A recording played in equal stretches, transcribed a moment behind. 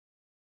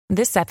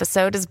This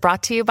episode is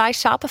brought to you by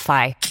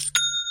Shopify.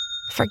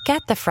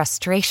 Forget the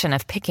frustration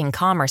of picking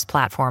commerce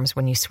platforms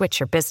when you switch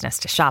your business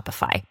to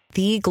Shopify,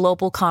 the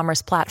global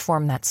commerce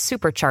platform that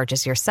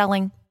supercharges your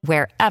selling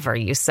wherever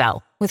you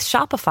sell. With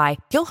Shopify,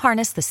 you'll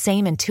harness the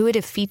same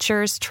intuitive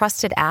features,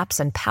 trusted apps,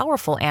 and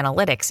powerful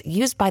analytics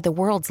used by the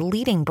world's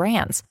leading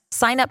brands.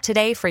 Sign up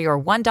today for your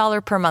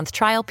 $1 per month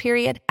trial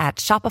period at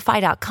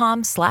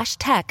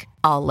shopify.com/tech,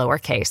 all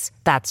lowercase.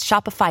 That's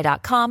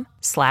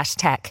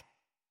shopify.com/tech.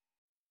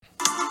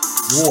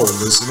 You're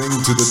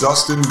listening to the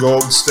Dustin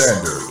Gold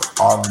Standard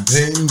on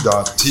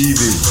Pain.tv.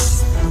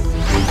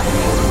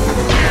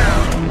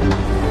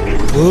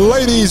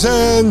 Ladies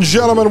and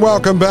gentlemen,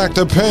 welcome back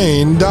to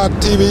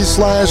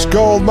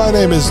Pain.tv/gold. My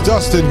name is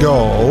Dustin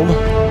Gold,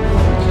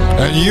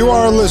 and you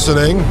are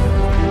listening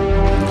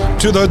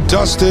to the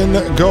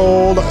Dustin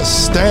Gold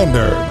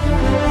Standard.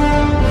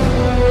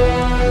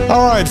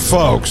 All right,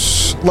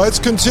 folks, let's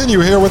continue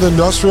here with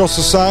industrial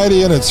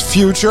society and its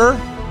future.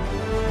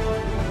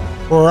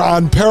 We're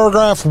on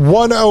paragraph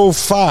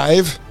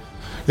 105.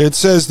 It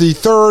says the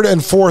third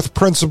and fourth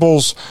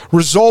principles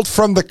result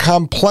from the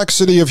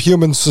complexity of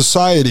human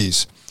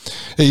societies.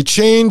 A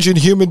change in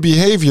human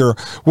behavior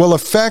will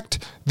affect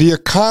the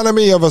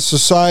economy of a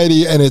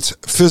society and its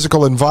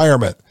physical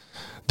environment.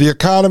 The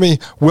economy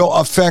will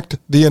affect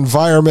the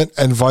environment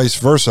and vice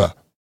versa.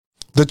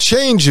 The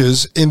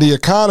changes in the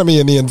economy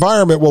and the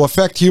environment will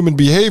affect human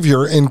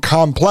behavior in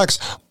complex,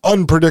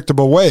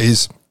 unpredictable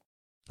ways,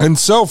 and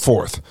so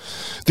forth.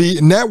 The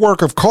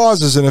network of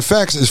causes and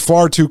effects is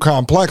far too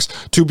complex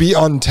to be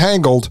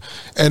untangled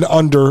and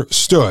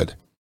understood.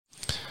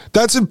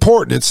 That's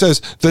important. It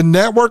says the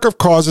network of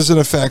causes and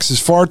effects is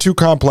far too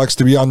complex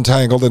to be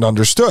untangled and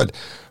understood.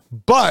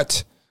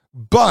 But,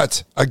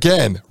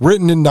 again,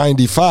 written in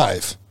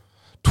 95,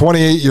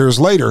 28 years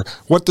later,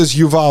 what does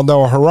Yuval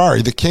Noah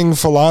Harari, the king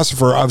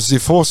philosopher of the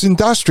fourth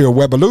industrial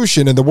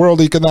revolution in the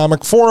World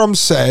Economic Forum,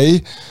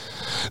 say?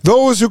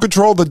 Those who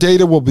control the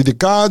data will be the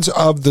gods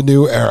of the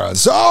new era.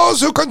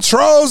 Those who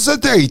control the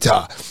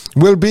data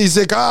will be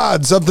the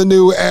gods of the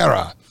new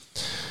era.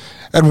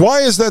 And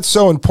why is that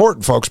so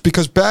important, folks?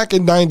 Because back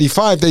in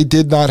 95, they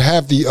did not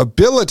have the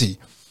ability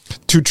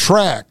to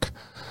track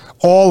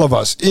all of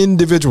us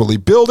individually,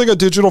 building a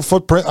digital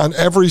footprint on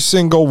every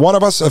single one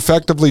of us,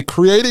 effectively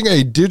creating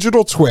a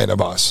digital twin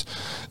of us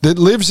that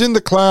lives in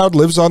the cloud,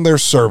 lives on their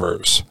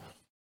servers.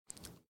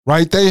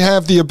 Right? They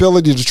have the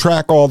ability to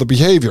track all the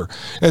behavior.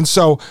 And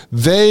so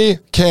they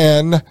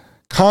can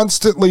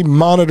constantly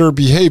monitor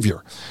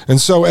behavior. And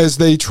so as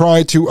they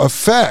try to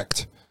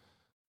affect,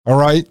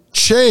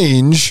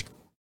 change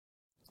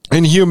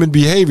in human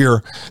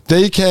behavior,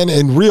 they can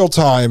in real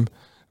time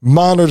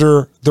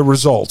monitor the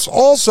results.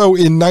 Also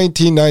in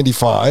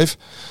 1995,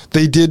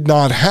 they did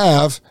not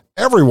have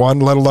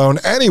everyone, let alone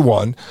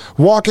anyone,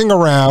 walking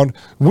around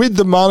with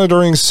the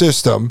monitoring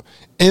system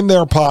in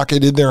their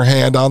pocket, in their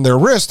hand, on their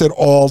wrist at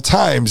all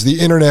times. The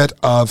Internet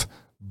of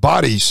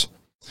Bodies,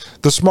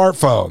 the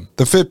smartphone,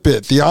 the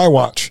Fitbit, the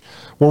iWatch.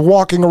 We're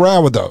walking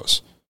around with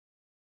those,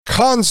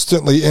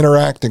 constantly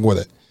interacting with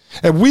it.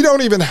 And we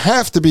don't even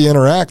have to be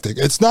interacting.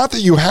 It's not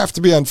that you have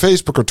to be on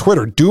Facebook or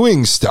Twitter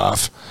doing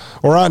stuff,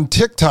 or on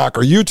TikTok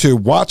or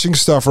YouTube watching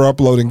stuff or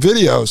uploading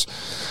videos.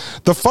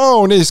 The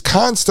phone is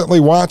constantly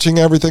watching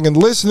everything and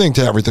listening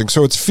to everything,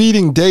 so it's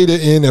feeding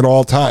data in at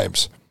all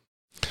times.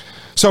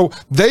 So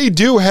they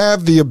do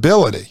have the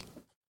ability,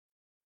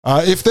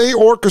 if they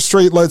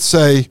orchestrate, let's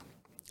say,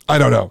 I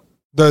don't know,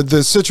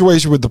 the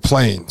situation with the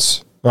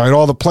planes, right?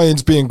 All the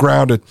planes being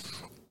grounded,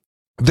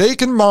 they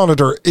can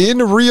monitor in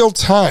real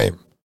time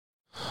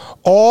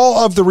all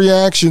of the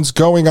reactions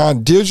going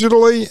on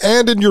digitally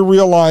and in your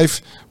real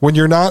life when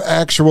you're not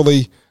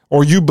actually,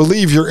 or you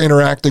believe you're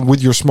interacting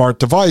with your smart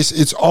device.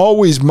 It's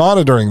always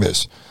monitoring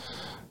this.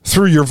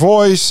 Through your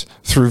voice,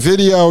 through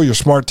video, your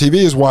smart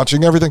TV is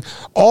watching everything.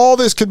 All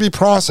this can be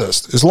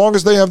processed as long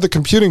as they have the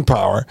computing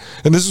power.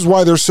 And this is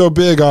why they're so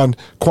big on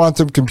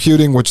quantum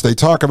computing, which they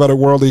talk about at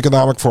World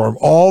Economic Forum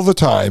all the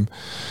time,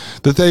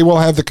 that they will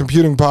have the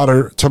computing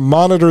power to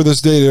monitor this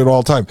data at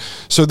all time.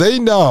 So they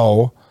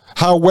know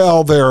how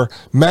well their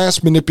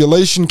mass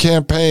manipulation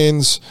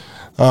campaigns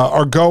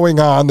are going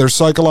on, their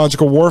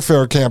psychological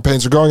warfare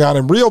campaigns are going on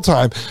in real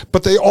time,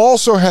 but they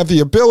also have the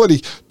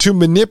ability to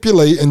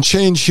manipulate and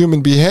change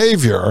human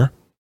behavior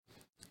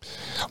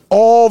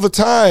all the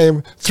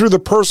time through the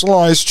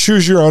personalized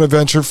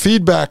choose-your-own-adventure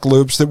feedback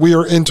loops that we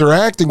are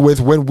interacting with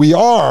when we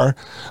are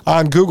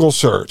on Google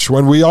search,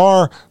 when we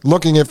are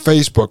looking at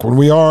Facebook, when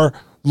we are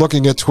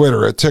looking at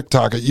Twitter, at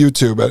TikTok, at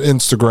YouTube, at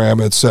Instagram,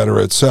 et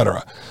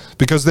cetera,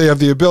 because they have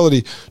the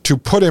ability to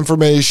put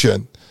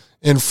information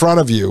in front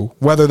of you,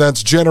 whether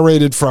that's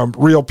generated from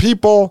real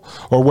people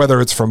or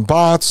whether it's from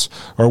bots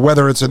or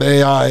whether it's an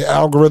AI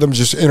algorithm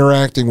just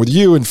interacting with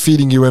you and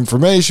feeding you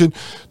information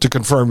to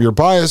confirm your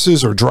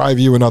biases or drive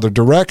you in other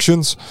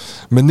directions,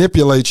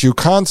 manipulate you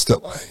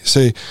constantly.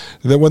 See,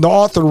 that when the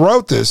author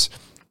wrote this,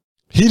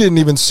 he didn't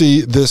even see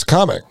this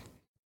coming.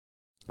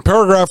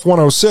 Paragraph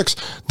 106,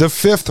 the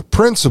fifth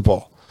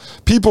principle.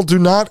 People do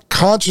not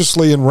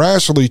consciously and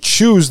rationally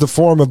choose the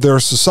form of their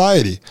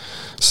society.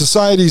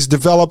 Societies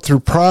develop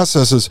through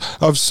processes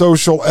of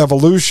social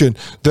evolution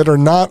that are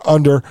not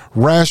under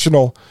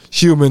rational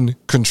human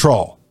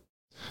control.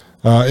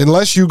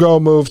 Unless you go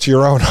move to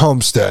your own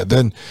homestead,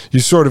 then you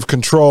sort of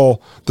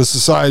control the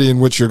society in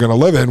which you're going to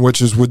live in,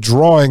 which is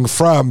withdrawing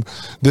from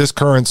this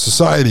current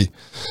society,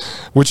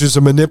 which is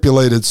a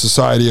manipulated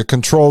society, a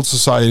controlled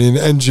society, an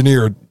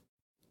engineered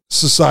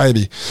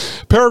society.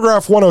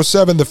 Paragraph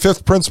 107, the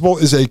fifth principle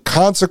is a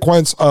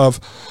consequence of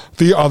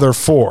the other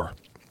four.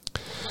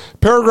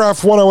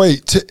 Paragraph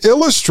 108, to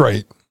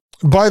illustrate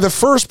by the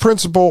first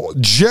principle,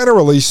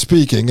 generally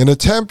speaking, an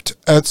attempt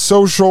at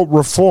social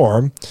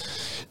reform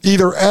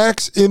either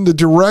acts in the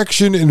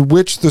direction in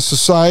which the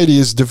society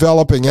is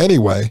developing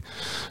anyway,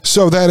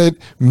 so that it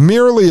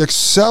merely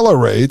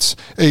accelerates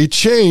a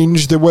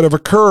change that would have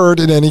occurred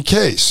in any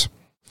case,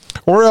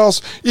 or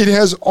else it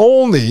has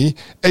only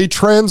a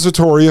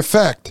transitory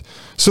effect,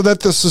 so that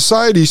the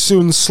society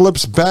soon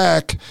slips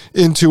back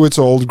into its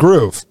old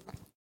groove.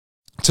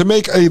 To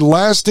make a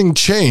lasting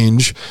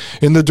change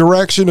in the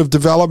direction of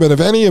development of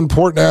any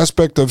important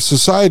aspect of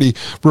society,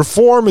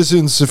 reform is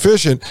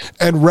insufficient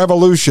and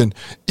revolution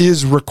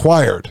is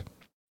required.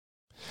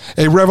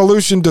 A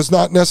revolution does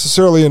not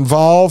necessarily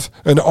involve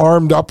an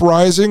armed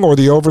uprising or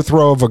the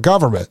overthrow of a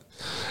government.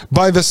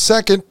 By the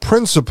second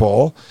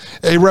principle,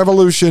 a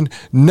revolution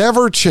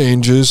never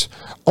changes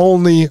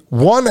only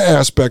one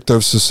aspect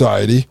of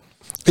society,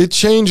 it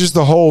changes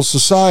the whole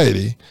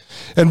society.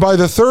 And by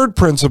the third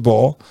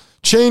principle,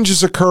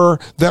 changes occur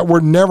that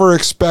were never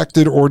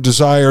expected or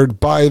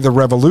desired by the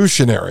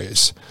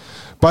revolutionaries.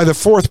 By the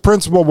fourth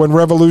principle, when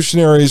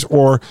revolutionaries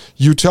or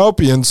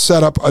utopians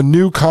set up a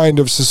new kind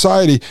of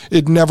society,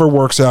 it never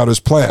works out as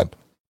planned.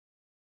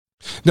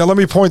 Now, let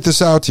me point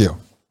this out to you.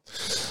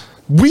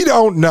 We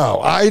don't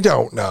know, I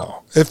don't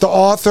know, if the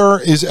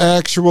author is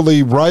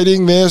actually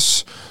writing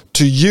this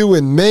to you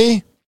and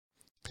me,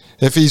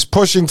 if he's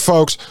pushing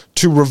folks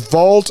to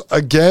revolt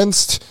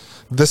against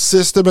the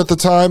system at the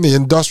time, the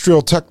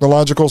industrial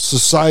technological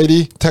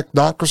society,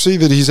 technocracy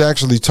that he's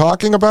actually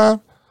talking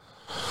about?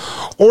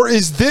 Or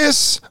is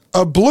this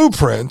a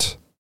blueprint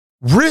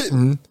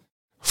written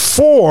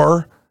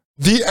for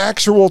the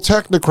actual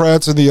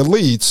technocrats and the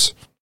elites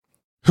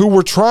who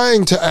were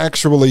trying to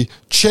actually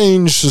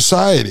change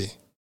society?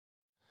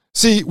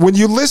 See, when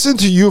you listen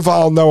to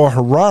Yuval Noah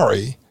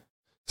Harari,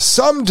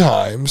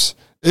 sometimes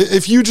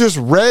if you just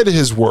read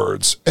his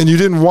words and you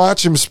didn't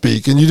watch him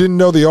speak and you didn't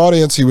know the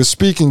audience he was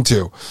speaking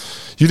to,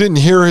 you didn't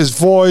hear his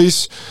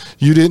voice,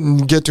 you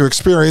didn't get to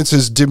experience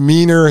his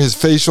demeanor, his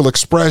facial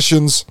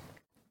expressions.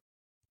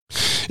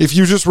 If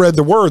you just read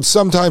the words,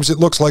 sometimes it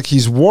looks like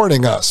he's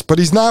warning us, but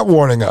he's not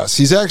warning us.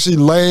 He's actually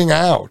laying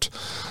out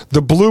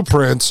the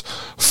blueprints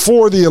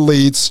for the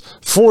elites,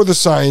 for the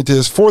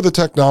scientists, for the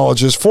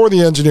technologists, for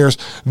the engineers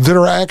that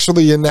are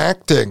actually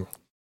enacting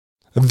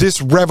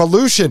this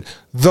revolution,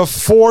 the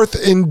fourth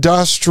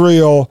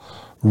industrial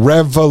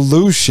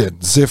revolution,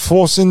 the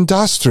fourth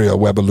industrial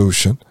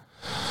revolution.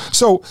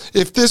 So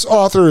if this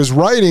author is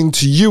writing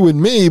to you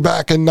and me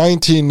back in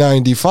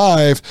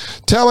 1995,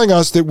 telling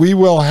us that we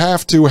will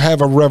have to have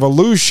a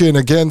revolution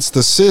against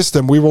the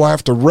system, we will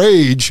have to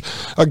rage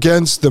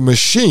against the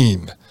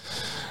machine,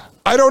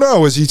 I don't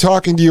know, is he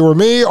talking to you or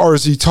me, or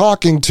is he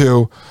talking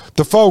to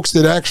the folks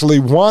that actually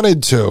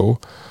wanted to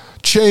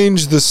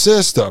change the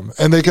system,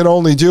 and they can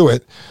only do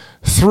it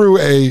through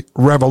a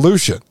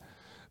revolution?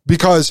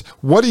 Because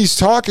what he's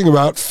talking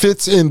about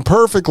fits in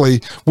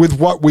perfectly with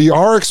what we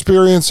are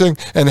experiencing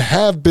and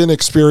have been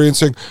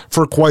experiencing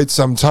for quite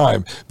some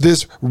time.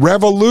 This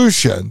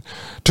revolution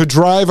to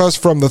drive us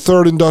from the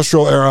third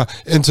industrial era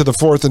into the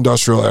fourth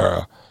industrial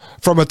era,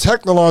 from a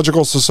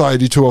technological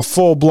society to a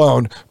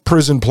full-blown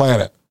prison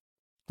planet,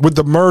 with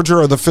the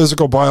merger of the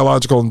physical,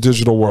 biological, and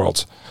digital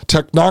worlds.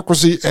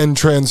 Technocracy and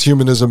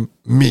transhumanism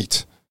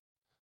meet.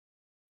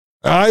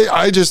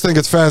 I just think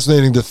it's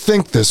fascinating to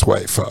think this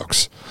way,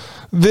 folks.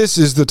 This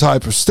is the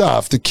type of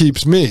stuff that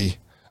keeps me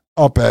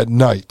up at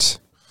night.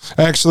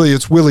 Actually,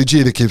 it's Willie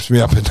G that keeps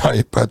me up at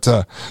night, but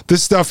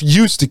this stuff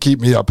used to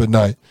keep me up at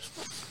night.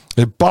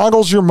 It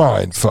boggles your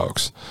mind,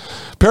 folks.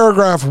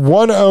 Paragraph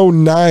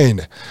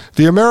 109.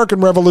 The American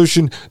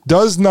Revolution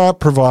does not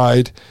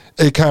provide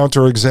a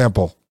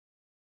counterexample.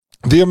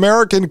 The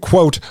American,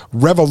 quote,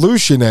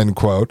 revolution, end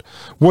quote,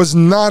 was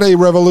not a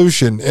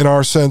revolution in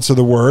our sense of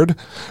the word,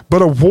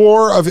 but a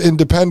war of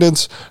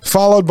independence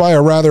followed by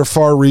a rather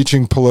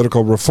far-reaching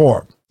political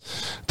reform.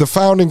 The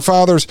Founding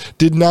Fathers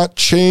did not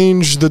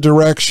change the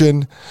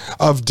direction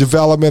of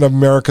development of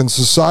American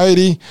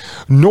society,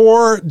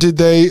 nor did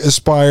they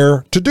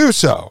aspire to do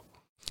so.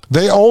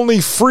 They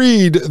only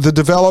freed the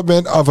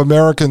development of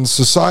American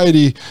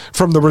society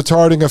from the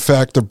retarding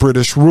effect of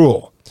British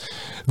rule.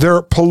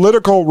 Their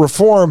political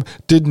reform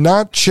did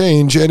not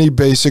change any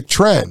basic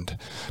trend,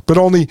 but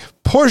only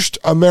pushed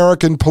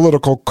American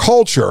political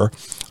culture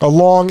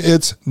along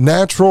its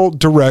natural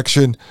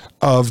direction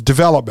of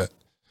development.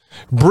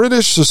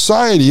 British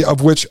society,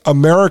 of which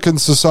American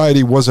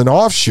society was an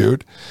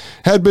offshoot,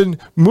 had been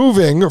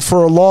moving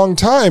for a long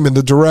time in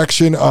the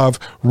direction of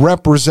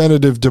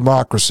representative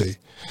democracy.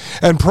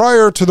 And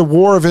prior to the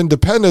War of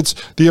Independence,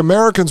 the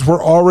Americans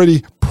were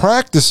already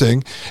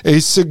practicing a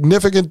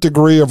significant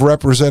degree of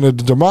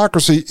representative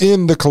democracy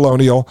in the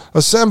colonial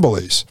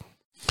assemblies.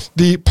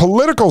 The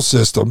political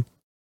system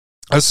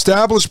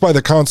established by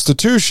the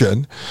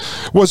Constitution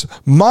was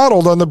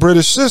modeled on the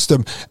British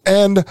system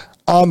and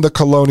on the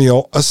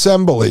colonial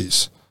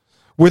assemblies.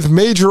 With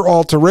major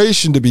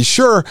alteration, to be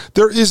sure,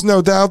 there is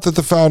no doubt that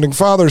the Founding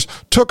Fathers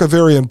took a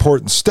very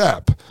important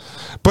step,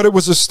 but it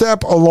was a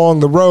step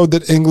along the road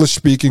that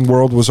English-speaking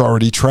world was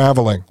already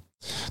traveling.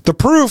 The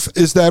proof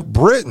is that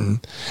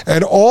Britain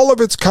and all of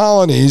its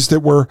colonies that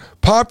were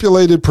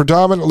populated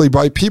predominantly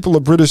by people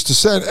of British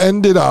descent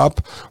ended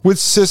up with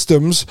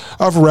systems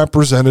of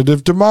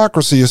representative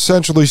democracy,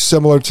 essentially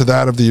similar to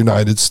that of the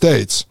United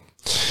States.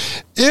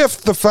 If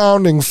the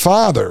Founding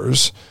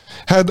Fathers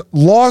had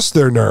lost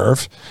their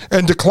nerve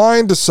and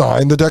declined to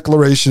sign the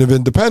Declaration of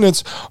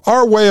Independence,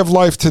 our way of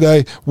life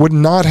today would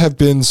not have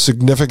been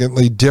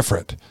significantly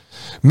different.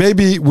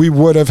 Maybe we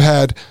would have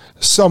had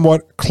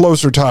somewhat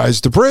closer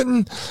ties to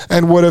Britain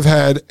and would have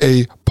had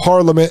a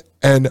parliament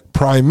and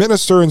prime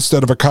minister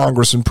instead of a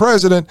Congress and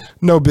president.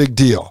 No big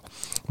deal.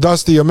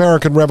 Thus, the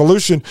American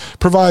Revolution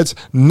provides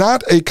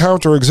not a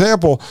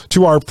counterexample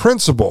to our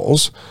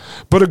principles,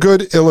 but a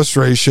good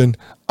illustration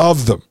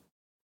of them.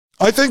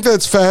 I think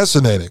that's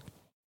fascinating.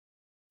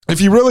 If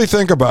you really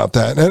think about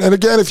that, and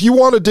again, if you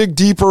want to dig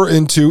deeper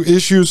into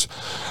issues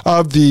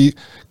of the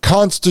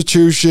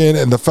Constitution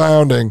and the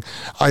founding,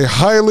 I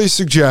highly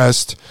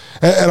suggest,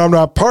 and I'm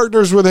not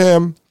partners with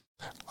him,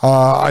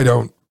 I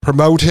don't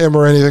promote him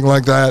or anything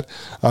like that.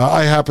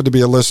 I happen to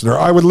be a listener.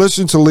 I would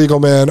listen to Legal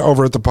Man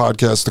over at the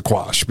podcast The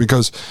Quash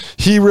because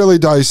he really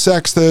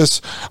dissects this.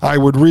 I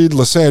would read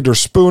Lysander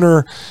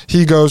Spooner.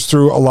 He goes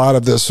through a lot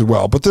of this as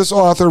well. But this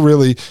author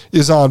really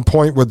is on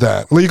point with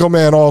that. Legal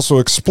Man also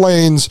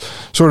explains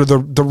sort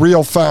of the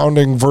real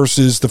founding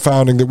versus the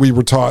founding that we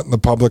were taught in the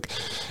public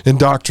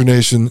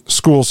indoctrination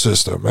school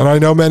system. And I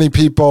know many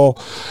people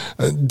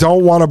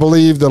don't want to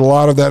believe that a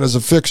lot of that is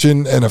a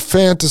fiction and a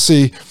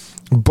fantasy,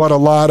 but a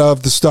lot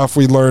of the stuff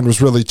we learned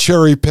was really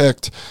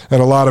cherry-picked, and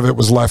a lot of it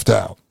was left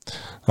out.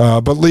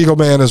 But Legal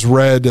Man has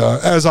read,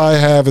 as I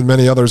have and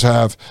many others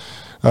have,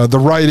 the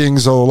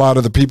writings of a lot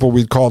of the people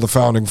we'd call the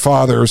Founding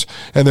Fathers,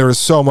 and there is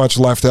so much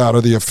left out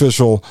of the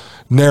official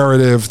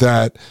narrative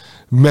that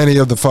many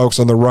of the folks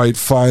on the right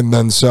find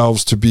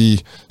themselves to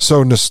be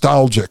so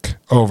nostalgic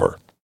over.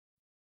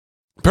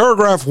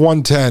 Paragraph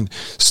 110.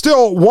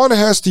 Still, one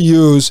has to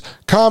use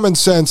common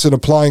sense in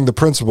applying the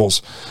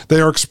principles. They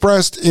are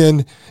expressed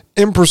in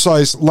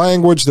imprecise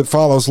language that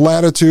follows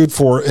latitude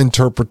for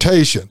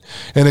interpretation,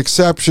 and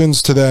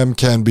exceptions to them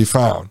can be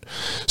found.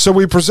 So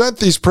we present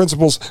these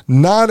principles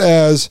not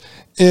as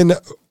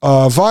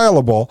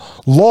inviolable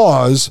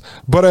laws,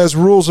 but as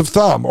rules of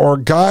thumb or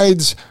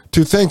guides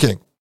to thinking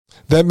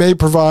that may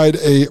provide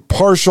a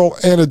partial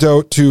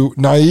antidote to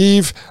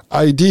naive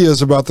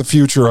ideas about the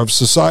future of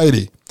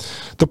society.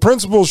 The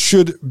principles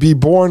should be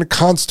borne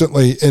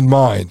constantly in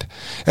mind,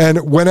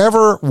 and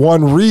whenever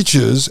one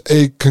reaches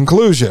a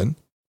conclusion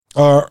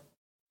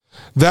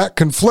that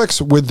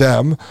conflicts with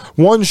them,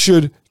 one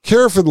should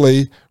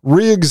carefully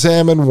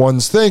re-examine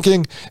one's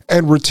thinking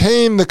and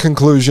retain the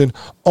conclusion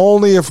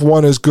only if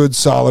one has good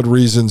solid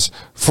reasons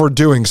for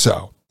doing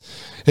so.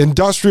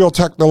 Industrial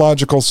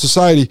technological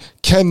society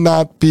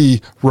cannot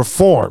be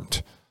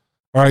reformed.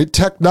 All right,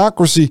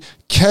 technocracy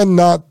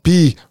cannot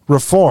be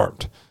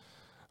reformed.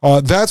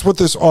 That's what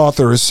this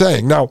author is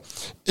saying. Now,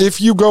 if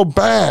you go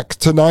back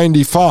to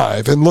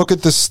 95 and look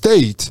at the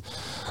state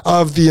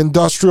of the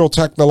industrial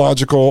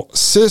technological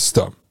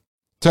system,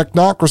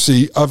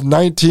 technocracy of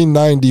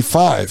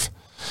 1995,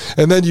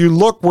 and then you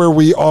look where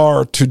we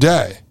are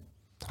today,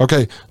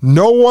 okay,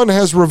 no one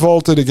has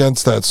revolted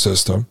against that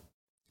system.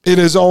 It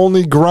has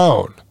only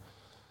grown.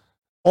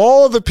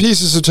 All of the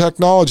pieces of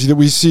technology that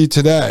we see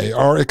today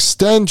are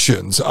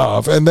extensions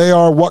of, and they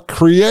are what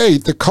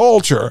create the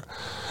culture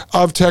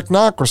of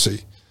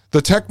technocracy,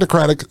 the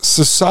technocratic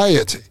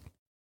society.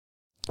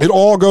 It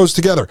all goes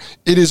together.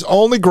 It has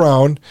only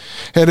grown.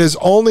 It has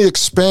only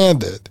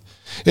expanded.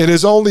 It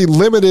has only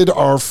limited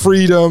our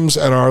freedoms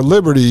and our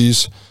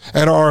liberties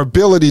and our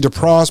ability to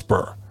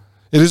prosper.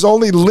 It has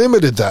only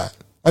limited that.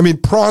 I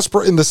mean,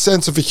 prosper in the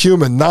sense of a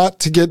human, not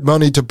to get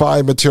money to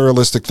buy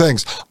materialistic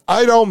things.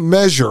 I don't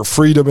measure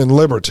freedom and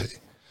liberty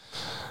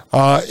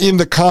in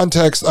the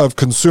context of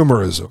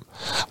consumerism.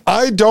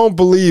 I don't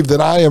believe that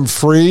I am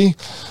free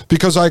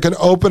because I can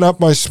open up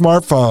my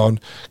smartphone,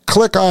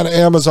 click on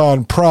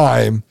Amazon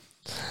Prime,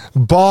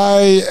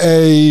 buy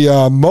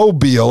a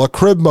mobile, a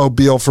crib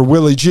mobile for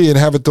Willie G, and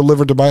have it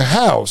delivered to my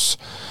house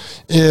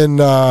in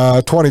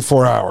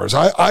 24 hours.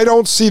 I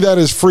don't see that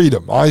as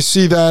freedom. I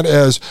see that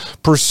as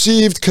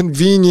perceived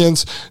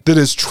convenience that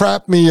has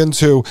trapped me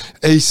into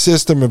a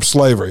system of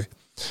slavery.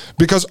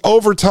 Because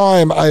over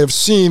time, I have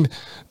seen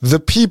the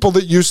people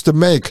that used to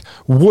make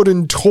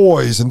wooden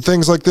toys and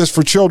things like this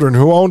for children,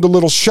 who owned a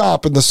little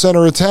shop in the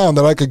center of town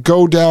that I could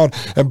go down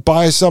and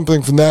buy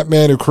something from that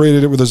man who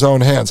created it with his own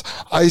hands.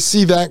 I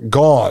see that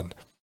gone.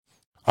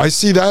 I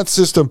see that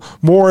system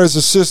more as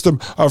a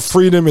system of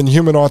freedom and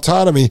human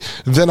autonomy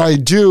than I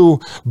do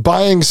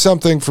buying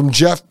something from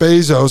Jeff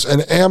Bezos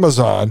and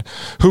Amazon,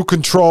 who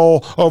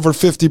control over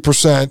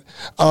 50%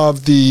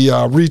 of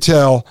the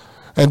retail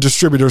and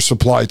distributor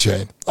supply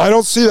chain. I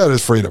don't see that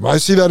as freedom. I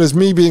see that as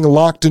me being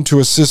locked into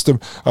a system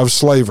of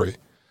slavery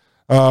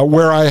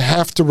where I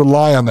have to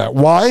rely on that.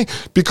 Why?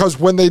 Because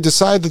when they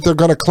decide that they're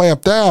going to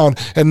clamp down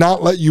and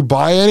not let you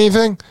buy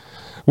anything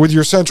with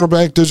your central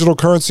bank digital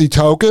currency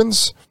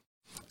tokens,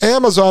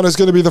 Amazon is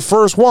going to be the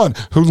first one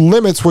who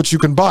limits what you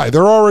can buy.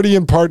 They're already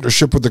in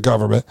partnership with the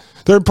government.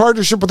 They're in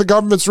partnership with the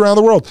governments around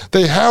the world.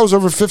 They house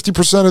over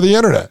 50% of the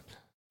internet.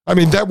 I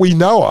mean, that we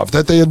know of,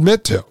 that they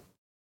admit to.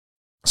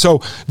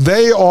 So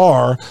they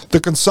are the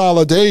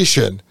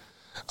consolidation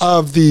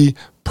of the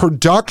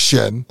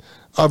production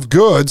of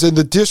goods and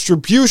the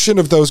distribution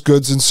of those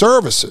goods and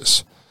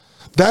services.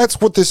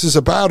 That's what this is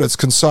about. It's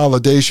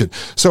consolidation.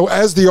 So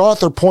as the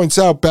author points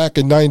out back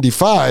in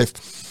 95,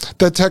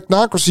 that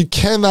technocracy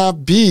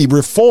cannot be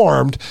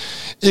reformed.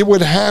 It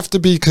would have to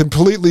be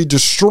completely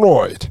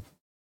destroyed.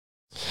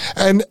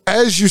 And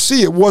as you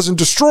see, it wasn't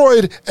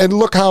destroyed, and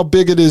look how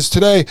big it is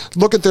today.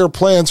 Look at their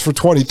plans for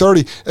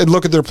 2030, and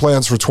look at their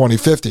plans for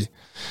 2050.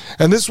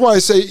 And this is why I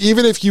say,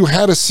 even if you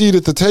had a seat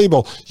at the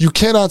table, you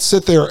cannot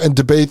sit there and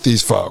debate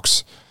these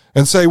folks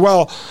and say,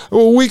 well,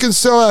 we can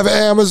still have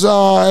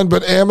Amazon,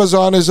 but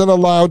Amazon isn't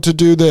allowed to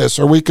do this.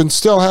 Or we can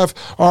still have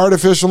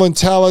artificial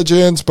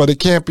intelligence, but it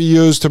can't be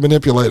used to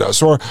manipulate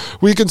us. Or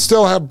we can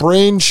still have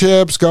brain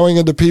chips going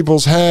into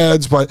people's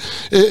heads, but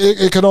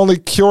it can only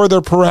cure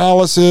their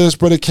paralysis,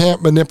 but it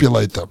can't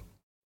manipulate them.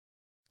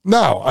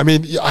 No, I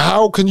mean,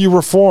 how can you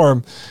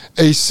reform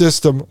a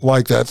system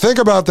like that? Think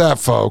about that,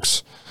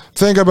 folks.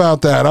 Think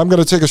about that. I'm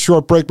going to take a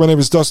short break. My name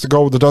is Dustin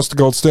Gold with the Dustin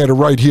Gold Standard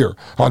right here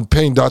on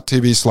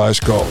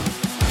Paine.tv/gold.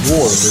 You're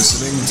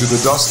listening to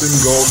the Dustin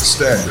Gold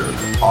Standard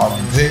on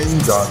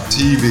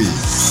Paine.tv.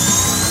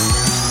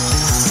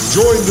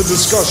 Join the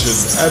discussion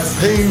at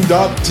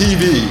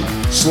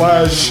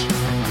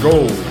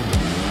Paine.tv/gold.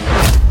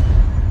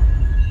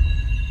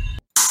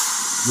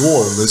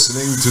 You're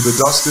listening to the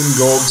Dustin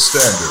Gold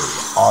Standard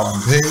on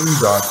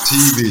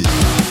Paine.tv.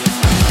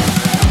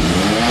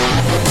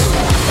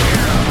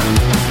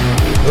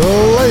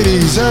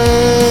 Ladies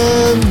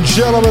and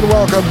gentlemen,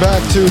 welcome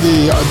back to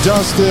the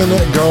Dustin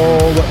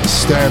Gold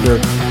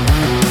Standard.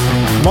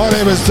 My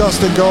name is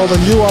Dustin Gold,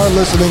 and you are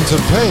listening to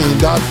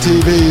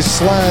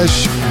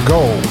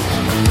Paine.tv/gold.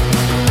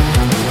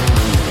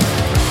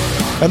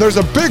 And there's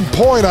a big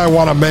point I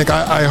want to make.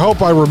 I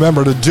hope I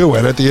remember to do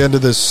it at the end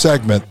of this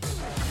segment.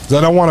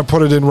 I don't want to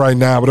put it in right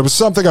now, but it was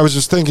something I was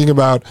just thinking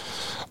about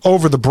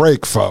over the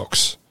break,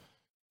 folks.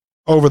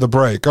 Over the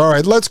break. All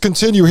right, let's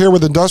continue here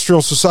with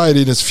industrial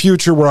society and its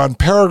future. We're on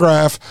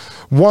paragraph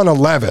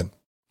 111.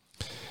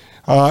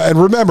 And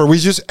remember, we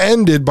just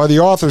ended by the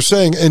author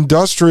saying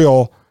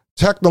industrial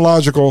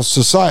technological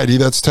society,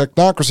 that's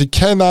technocracy,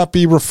 cannot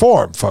be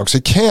reformed, folks.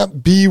 It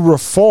can't be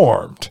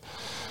reformed.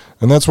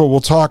 And that's what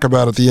we'll talk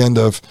about at the end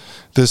of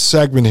this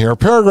segment here.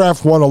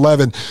 Paragraph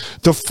 111,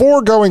 the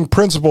foregoing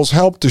principles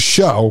help to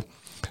show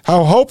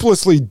how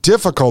hopelessly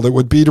difficult it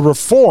would be to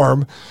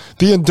reform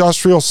the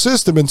industrial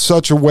system in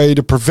such a way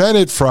to prevent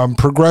it from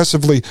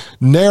progressively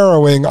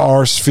narrowing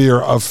our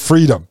sphere of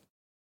freedom.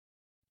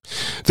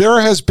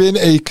 There has been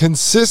a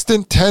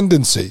consistent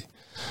tendency,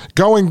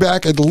 going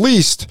back at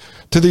least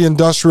to the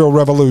Industrial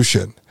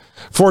Revolution,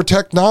 for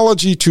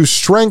technology to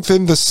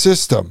strengthen the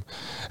system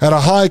at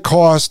a high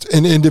cost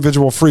in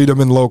individual freedom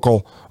and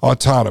local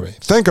autonomy.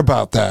 Think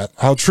about that,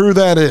 how true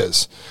that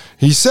is.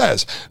 He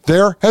says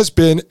there has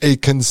been a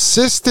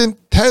consistent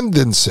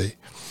tendency,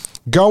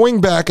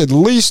 going back at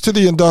least to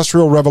the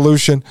Industrial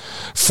Revolution,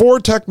 for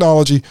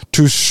technology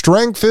to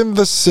strengthen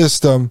the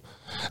system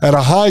at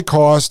a high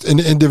cost in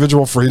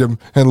individual freedom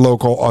and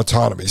local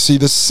autonomy. See,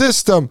 the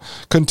system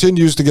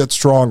continues to get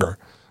stronger,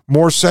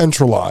 more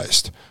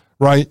centralized,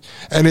 right?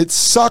 And it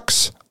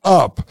sucks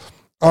up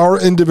our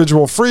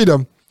individual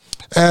freedom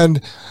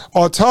and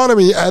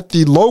autonomy at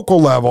the local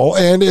level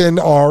and in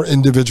our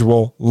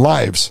individual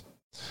lives.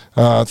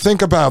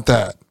 Think about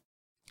that.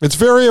 It's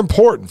very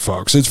important,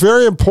 folks. It's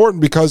very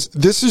important because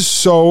this is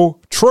so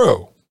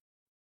true.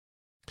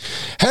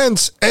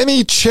 Hence,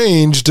 any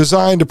change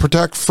designed to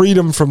protect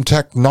freedom from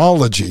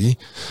technology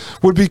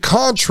would be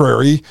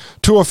contrary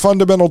to a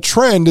fundamental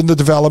trend in the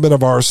development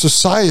of our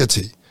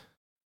society.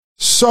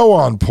 So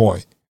on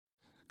point.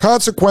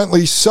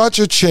 Consequently, such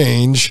a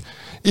change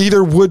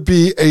either would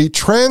be a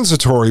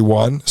transitory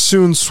one,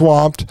 soon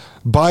swamped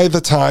by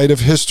the tide of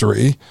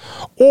history,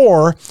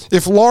 or,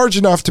 if large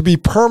enough to be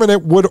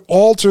permanent, would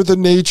alter the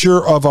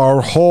nature of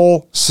our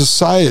whole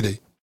society.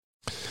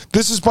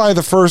 This is by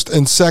the first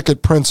and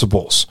second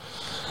principles.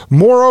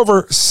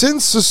 Moreover,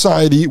 since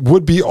society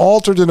would be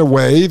altered in a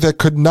way that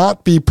could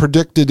not be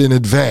predicted in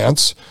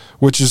advance,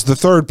 which is the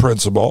third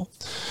principle,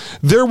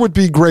 there would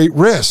be great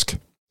risk.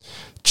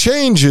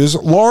 Changes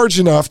large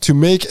enough to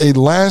make a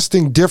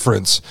lasting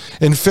difference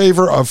in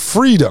favor of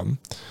freedom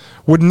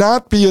would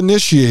not be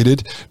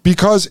initiated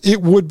because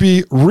it would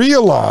be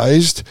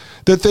realized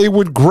that they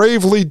would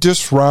gravely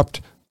disrupt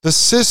the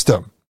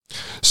system.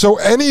 So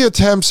any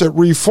attempts at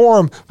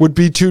reform would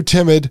be too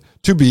timid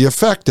to be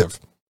effective.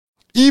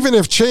 Even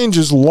if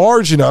changes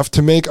large enough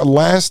to make a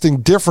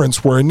lasting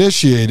difference were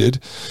initiated,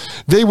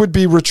 they would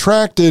be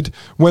retracted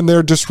when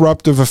their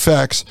disruptive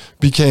effects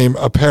became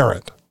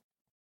apparent.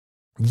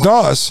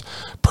 Thus,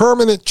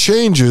 permanent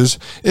changes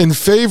in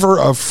favor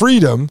of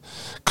freedom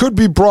could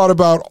be brought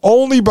about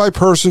only by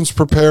persons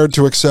prepared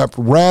to accept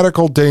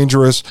radical,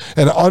 dangerous,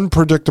 and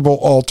unpredictable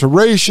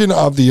alteration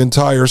of the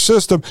entire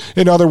system.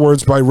 In other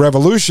words, by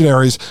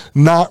revolutionaries,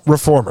 not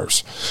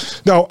reformers.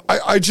 Now,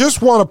 I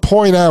just want to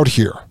point out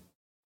here,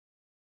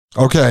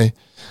 okay,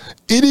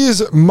 it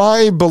is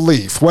my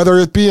belief, whether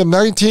it be in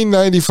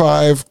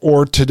 1995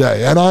 or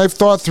today, and I've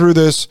thought through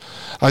this,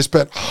 I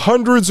spent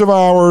hundreds of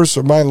hours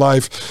of my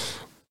life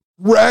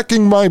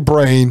racking my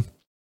brain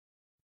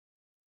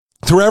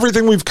through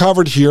everything we've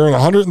covered here in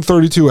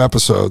 132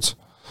 episodes,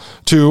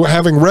 to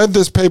having read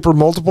this paper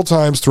multiple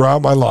times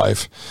throughout my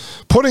life,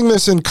 putting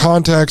this in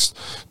context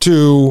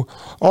to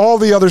all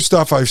the other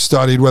stuff I've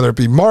studied, whether it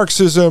be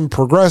Marxism,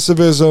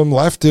 progressivism,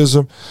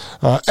 leftism,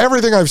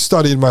 everything I've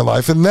studied in my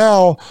life. And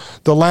now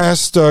the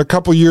last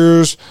couple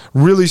years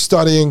really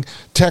studying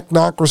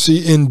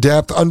technocracy in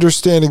depth,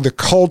 understanding the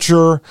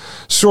culture,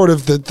 sort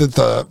of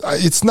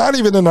it's not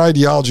even an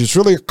ideology, it's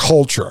really a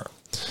culture.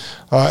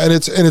 And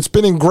it's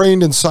been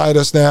ingrained inside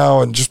us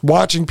now, and just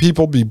watching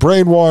people be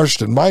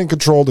brainwashed and mind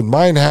controlled and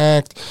mind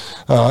hacked,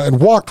 and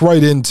walked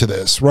right into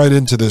this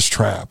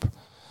trap.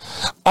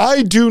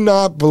 I do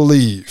not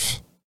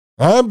believe,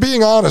 I'm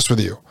being honest with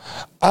you,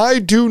 I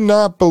do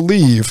not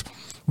believe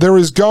there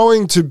is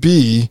going to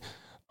be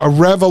a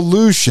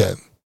revolution,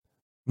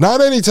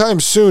 not anytime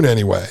soon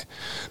anyway,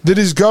 that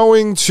is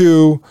going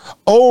to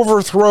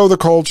overthrow the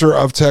culture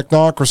of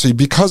technocracy,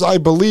 because I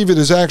believe it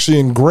is actually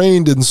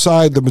ingrained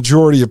inside the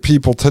majority of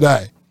people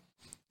today.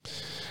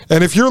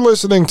 And if you're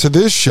listening to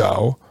this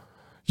show,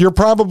 you're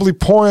probably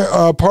part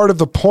of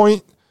the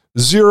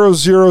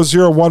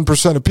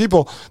 0.0001% of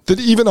people that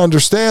even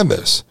understand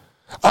this.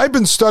 I've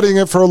been studying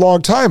it for a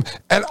long time,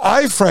 and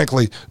I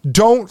frankly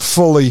don't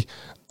fully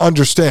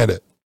understand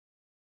it.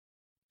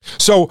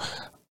 So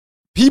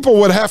people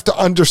would have to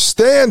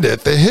understand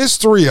it, the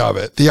history of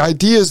it, the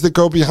ideas that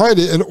go behind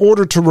it, in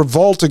order to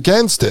revolt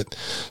against it.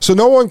 So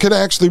no one can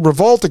actually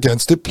revolt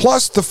against it.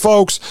 Plus, the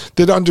folks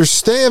that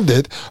understand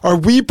it, are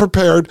we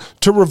prepared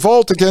to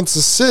revolt against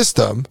the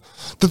system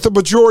that the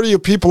majority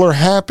of people are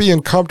happy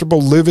and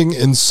comfortable living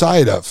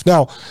inside of?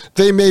 Now,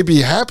 they may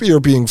be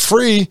happier being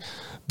free,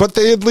 but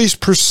they at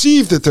least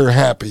perceive that they're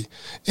happy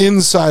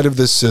inside of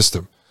this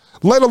system,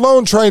 let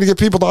alone trying to get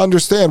people to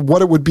understand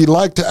what it would be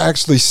like to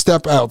actually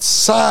step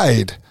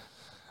outside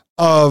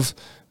of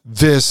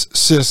this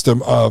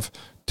system of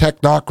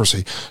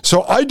technocracy.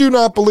 So I do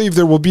not believe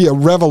there will be a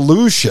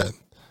revolution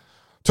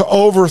to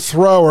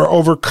overthrow or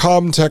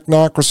overcome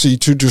technocracy,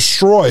 to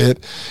destroy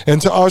it,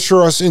 and to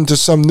usher us into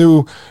some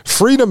new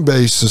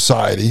freedom-based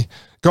society,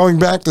 going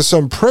back to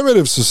some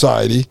primitive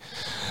society,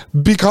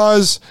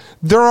 because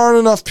there aren't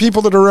enough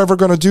people that are ever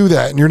going to do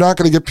that. And you're not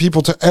going to get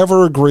people to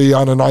ever agree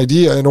on an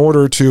idea in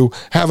order to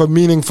have a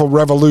meaningful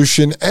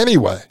revolution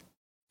anyway.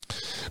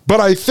 But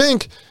I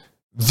think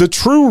the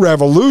true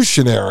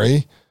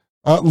revolutionary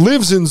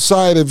lives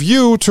inside of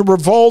you, to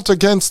revolt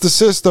against the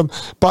system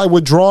by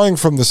withdrawing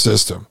from the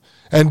system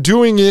and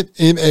doing it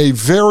in a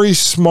very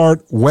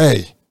smart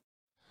way,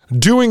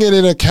 doing it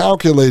in a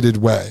calculated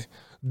way,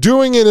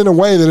 doing it in a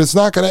way that it's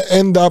not going to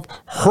end up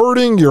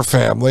hurting your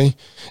family,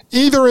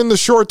 either in the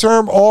short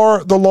term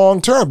or the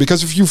long term.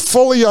 Because if you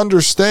fully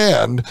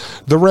understand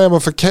the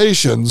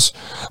ramifications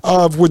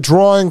of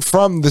withdrawing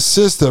from the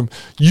system,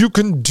 you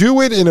can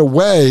do it in a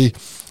way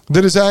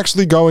that is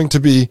actually going to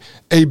be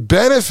a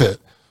benefit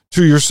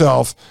to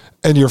yourself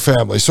and your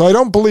family. So I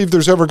don't believe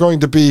there's ever going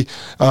to be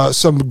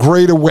some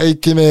great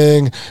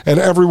awakening and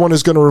everyone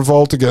is going to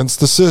revolt against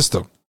the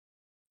system.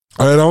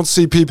 I don't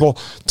see people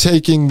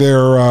taking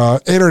their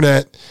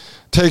internet,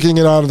 taking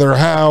it out of their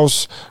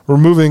house,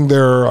 removing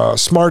their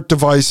smart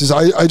devices.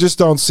 I just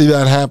don't see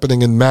that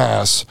happening in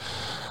mass.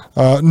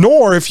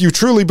 Nor, if you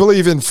truly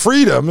believe in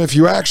freedom, if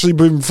you actually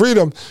believe in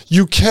freedom,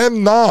 you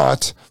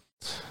cannot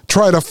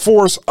try to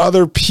force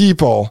other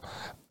people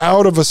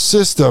out of a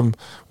system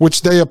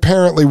which they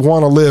apparently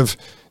want to live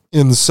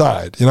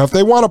inside. You know, if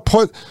they want to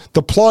put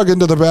the plug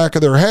into the back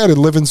of their head and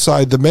live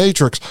inside the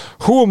matrix,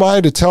 who am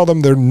I to tell them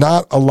they're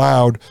not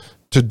allowed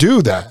to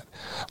do that?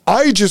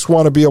 I just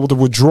want to be able to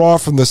withdraw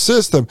from the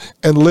system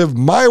and live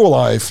my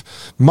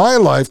life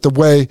the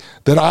way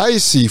that I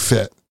see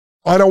fit.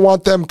 I don't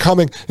want them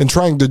coming and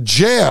trying to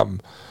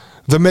jam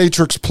the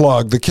matrix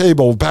plug, the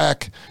cable,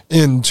 back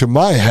into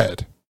my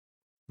head.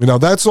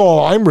 That's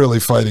all I'm really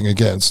fighting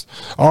against.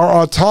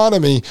 Our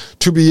autonomy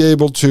to be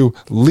able to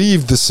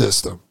leave the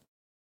system.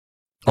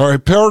 All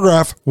right,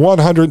 paragraph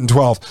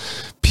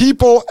 112.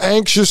 People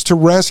anxious to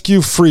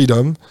rescue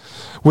freedom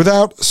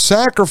without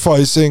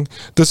sacrificing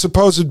the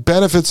supposed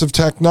benefits of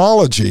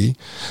technology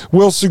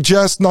will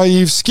suggest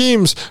naive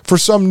schemes for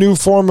some new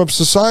form of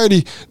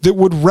society that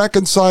would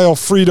reconcile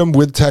freedom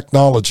with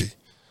technology.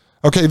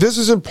 Okay, this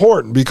is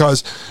important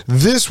because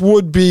this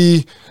would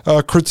be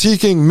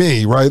critiquing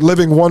me, right?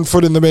 Living 1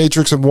 foot in the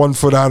matrix and 1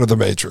 foot out of the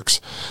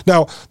matrix.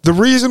 Now, the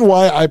reason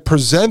why I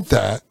present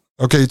that,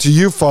 okay, to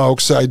you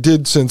folks, I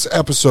did since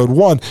episode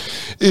 1,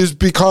 is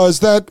because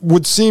that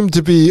would seem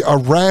to be a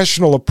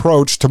rational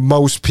approach to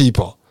most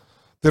people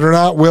that are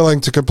not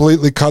willing to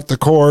completely cut the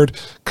cord,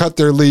 cut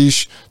their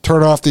leash,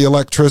 turn off the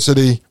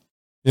electricity,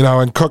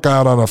 and cook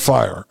out on a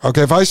fire.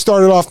 Okay, if I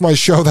started off my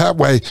show that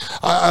way,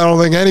 I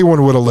don't think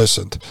anyone would have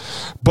listened.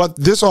 But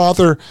this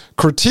author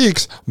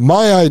critiques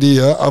my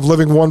idea of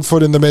living 1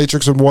 foot in the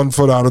matrix and 1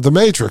 foot out of the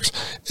matrix.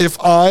 If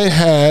I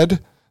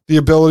had the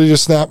ability to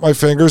snap my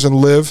fingers and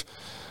live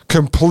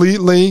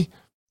completely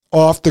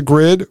off the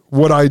grid,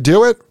 would I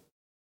do it?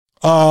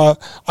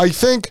 I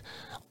think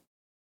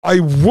I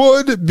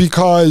would,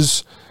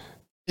 because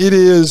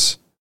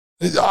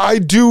I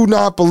do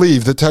not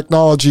believe that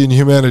technology and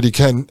humanity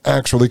can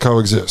actually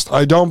coexist.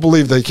 I don't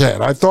believe they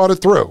can. I've thought it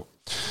through.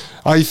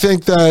 I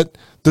think that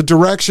the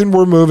direction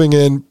we're moving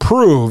in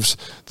proves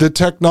that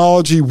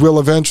technology will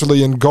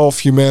eventually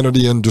engulf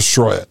humanity and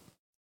destroy it.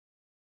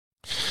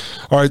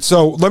 All right,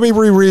 so let me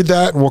reread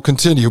that and we'll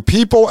continue.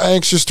 People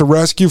anxious to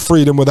rescue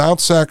freedom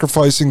without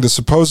sacrificing the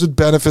supposed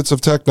benefits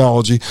of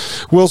technology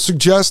will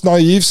suggest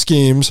naive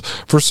schemes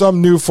for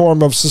some new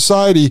form of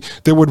society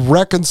that would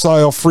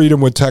reconcile freedom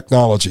with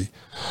technology.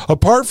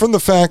 Apart from the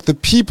fact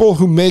that people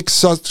who make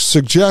such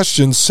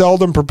suggestions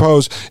seldom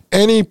propose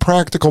any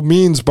practical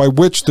means by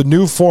which the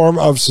new form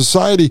of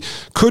society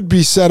could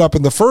be set up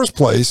in the first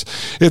place,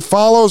 it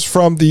follows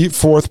from the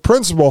fourth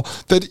principle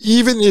that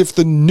even if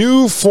the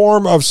new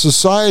form of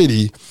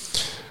society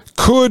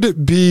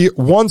could be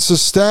once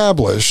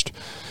established,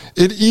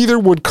 it either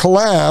would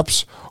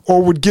collapse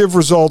or would give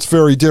results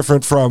very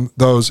different from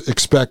those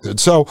expected.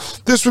 So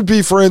this would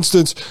be, for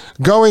instance,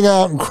 going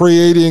out and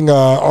creating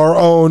our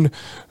own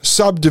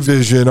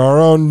subdivision, our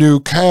own new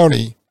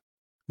county,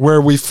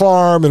 where we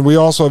farm and we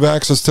also have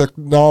access to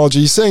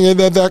technology, saying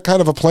that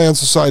kind of a planned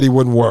society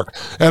wouldn't work.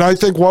 And I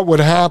think what would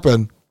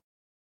happen,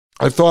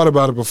 I've thought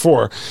about it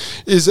before,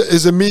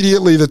 is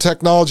immediately the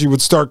technology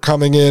would start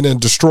coming in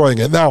and destroying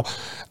it. Now,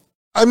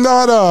 I'm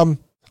not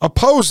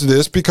opposed to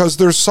this because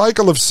there's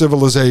cycle of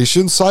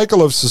civilization,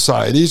 cycle of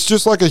society. It's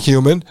just like a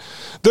human.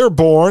 They're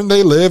born,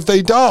 they live,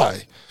 they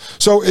die.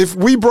 So if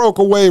we broke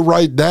away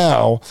right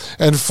now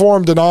and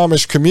formed an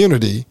Amish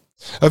community,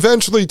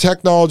 eventually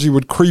technology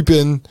would creep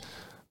in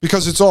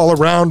because it's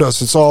all around us.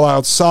 It's all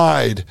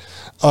outside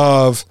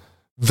of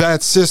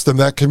that system,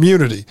 that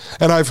community.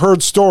 And I've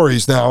heard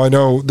stories now. I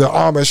know the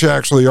Amish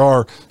actually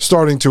are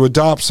starting to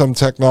adopt some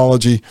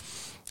technology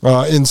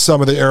in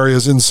some of the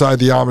areas inside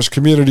the Amish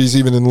communities,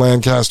 even in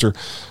Lancaster,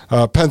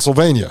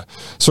 Pennsylvania.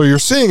 So you're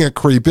seeing it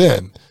creep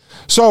in.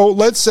 So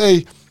let's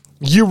say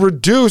you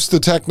reduce the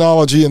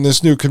technology in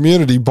this new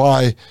community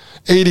by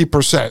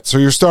 80%. So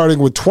you're starting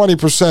with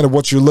 20% of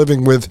what you're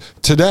living with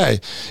today.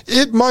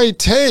 It might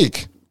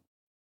take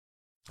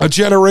a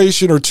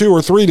generation or 2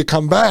 or 3 to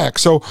come back.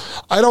 So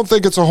I don't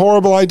think it's a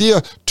horrible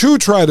idea to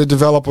try to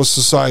develop a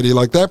society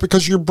like that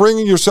because you're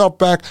bringing yourself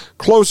back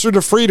closer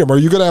to freedom. Are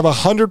you going to have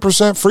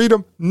 100%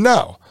 freedom?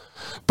 No.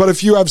 But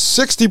if you have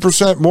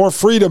 60% more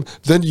freedom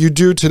than you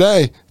do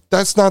today,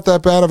 that's not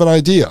that bad of an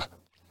idea.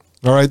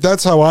 All right,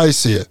 that's how I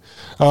see it.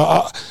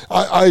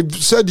 I've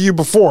said to you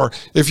before,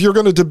 if you're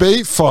going to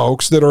debate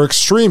folks that are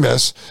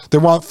extremists,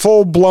 that want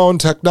full-blown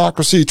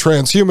technocracy,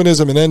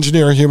 transhumanism, and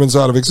engineer humans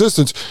out of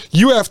existence,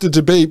 you have to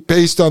debate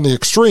based on the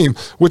extreme,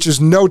 which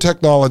is no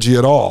technology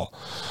at all.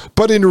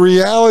 But in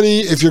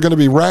reality, if you're going to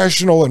be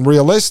rational and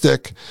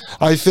realistic,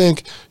 I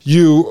think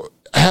you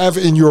have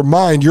in your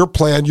mind, your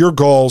plan, your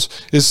goals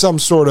is some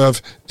sort of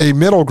a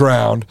middle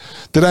ground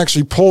that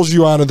actually pulls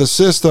you out of the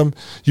system.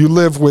 You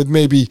live with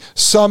maybe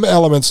some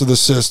elements of the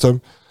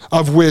system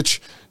of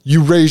which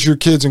you raise your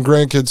kids and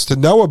grandkids to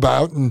know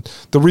about and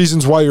the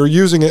reasons why you're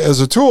using it as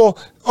a tool.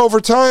 Over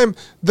time,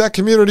 that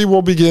community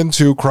will begin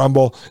to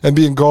crumble and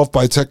be engulfed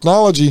by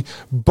technology,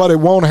 but it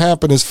won't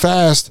happen as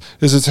fast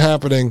as it's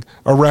happening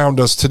around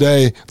us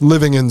today,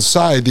 living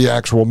inside the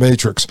actual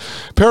matrix.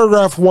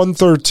 Paragraph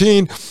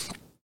 113.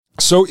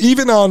 So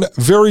even on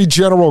very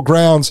general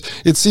grounds,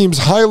 it seems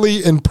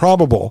highly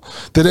improbable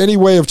that any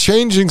way of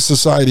changing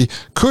society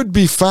could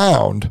be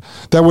found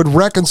that would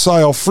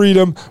reconcile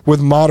freedom with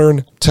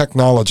modern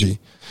technology.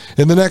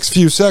 In the next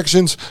few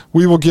sections,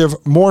 we will give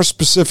more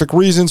specific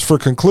reasons for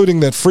concluding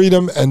that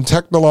freedom and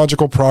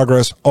technological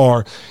progress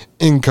are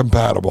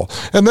incompatible.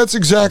 And that's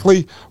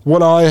exactly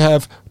what I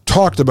have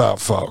talked about,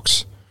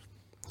 folks.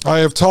 I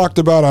have talked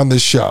about on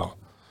this show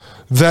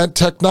that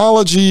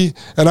technology,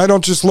 and I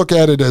don't just look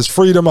at it as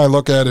freedom, I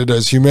look at it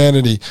as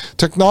humanity.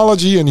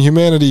 Technology and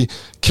humanity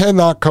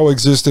cannot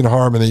coexist in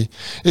harmony.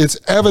 It's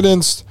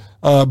evidenced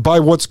by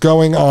what's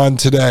going on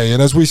today.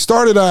 And as we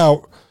started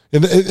out,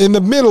 in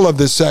the middle of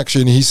this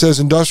section, he says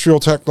industrial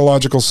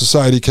technological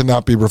society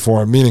cannot be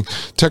reformed, meaning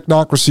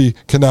technocracy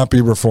cannot be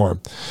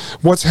reformed.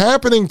 What's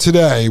happening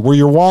today, where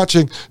you're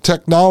watching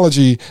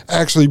technology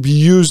actually be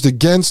used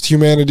against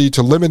humanity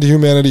to limit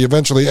humanity,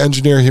 eventually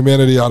engineer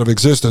humanity out of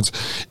existence,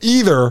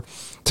 either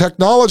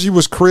technology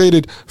was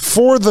created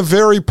for the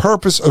very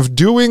purpose of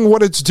doing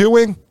what it's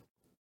doing,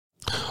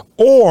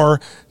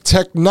 or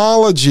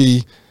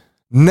technology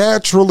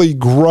naturally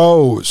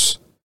grows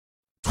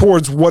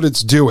towards what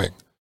it's doing.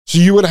 So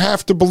you would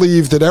have to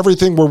believe that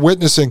everything we're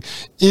witnessing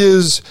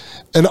is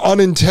an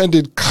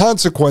unintended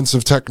consequence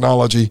of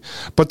technology.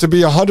 But to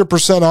be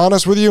 100%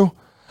 honest with you,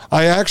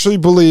 I actually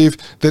believe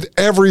that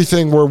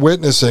everything we're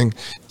witnessing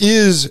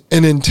is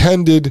an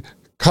intended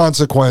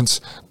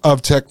consequence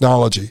of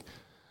technology.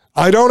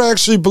 I don't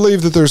actually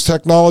believe that there's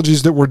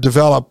technologies that were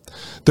developed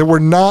that were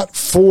not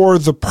for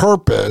the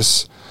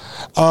purpose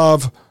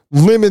of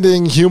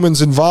limiting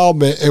humans'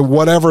 involvement in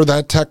whatever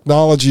that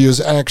technology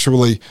is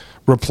actually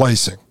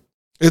replacing.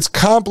 It's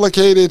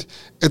complicated.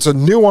 It's a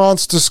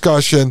nuanced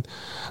discussion.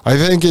 I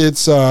think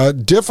it's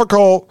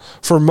difficult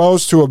for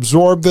most to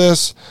absorb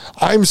this.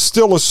 I'm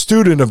still a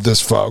student of this,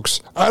 folks.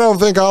 I don't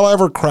think I'll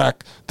ever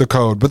crack the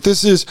code, but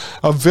this is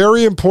a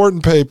very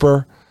important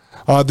paper.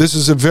 This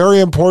is a very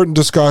important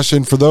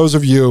discussion for those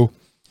of you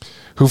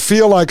who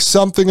feel like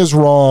something is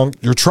wrong.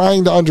 You're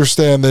trying to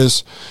understand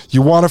this.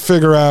 You want to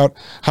figure out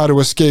how to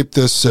escape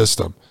this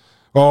system.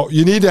 Well,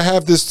 you need to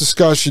have this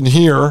discussion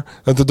here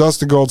at the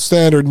Dustin Gold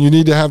Standard, and you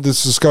need to have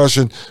this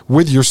discussion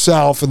with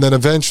yourself and then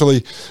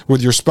eventually with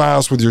your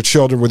spouse, with your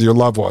children, with your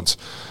loved ones.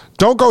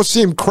 Don't go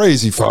seem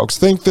crazy, folks.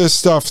 Think this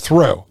stuff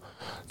through.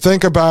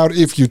 Think about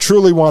if you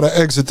truly want to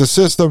exit the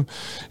system,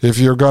 if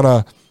you're going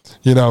to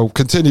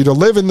continue to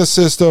live in the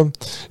system,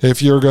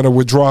 if you're going to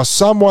withdraw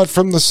somewhat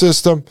from the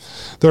system.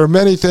 There are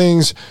many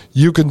things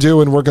you can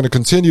do, and we're going to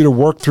continue to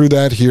work through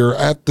that here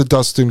at the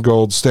Dustin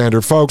Gold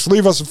Standard. Folks,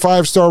 leave us a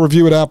 5-star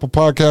review at Apple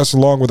Podcasts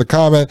along with a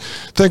comment.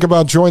 Think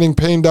about joining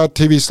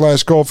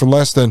Paine.tv/gold for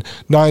less than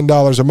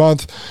 $9 a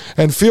month.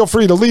 And feel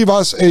free to leave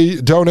us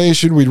a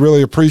donation. We'd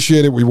really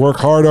appreciate it. We work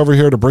hard over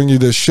here to bring you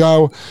this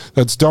show.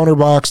 That's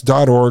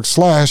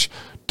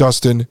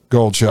donorbox.org/Dustin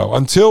Gold Show.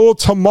 Until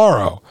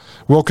tomorrow,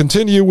 we'll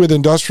continue with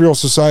industrial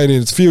society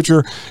and its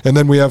future, and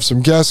then we have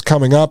some guests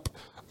coming up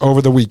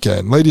over the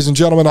weekend. Ladies and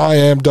gentlemen, I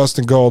am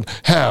Dustin Gold.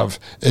 Have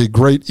a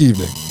great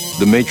evening.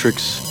 The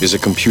Matrix is a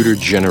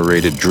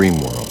computer-generated dream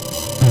world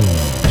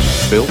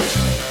built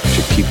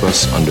to keep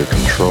us under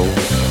control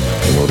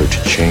in order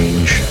to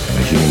change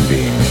a human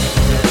being.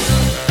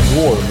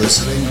 You're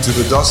listening to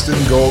the Dustin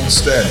Gold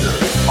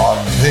Standard on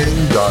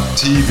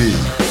Paine.tv.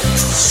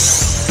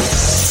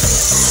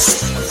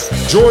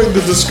 Join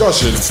the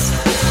discussion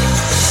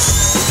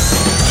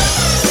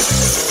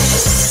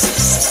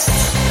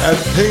at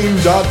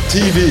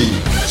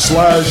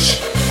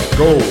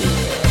Paine.tv/gold.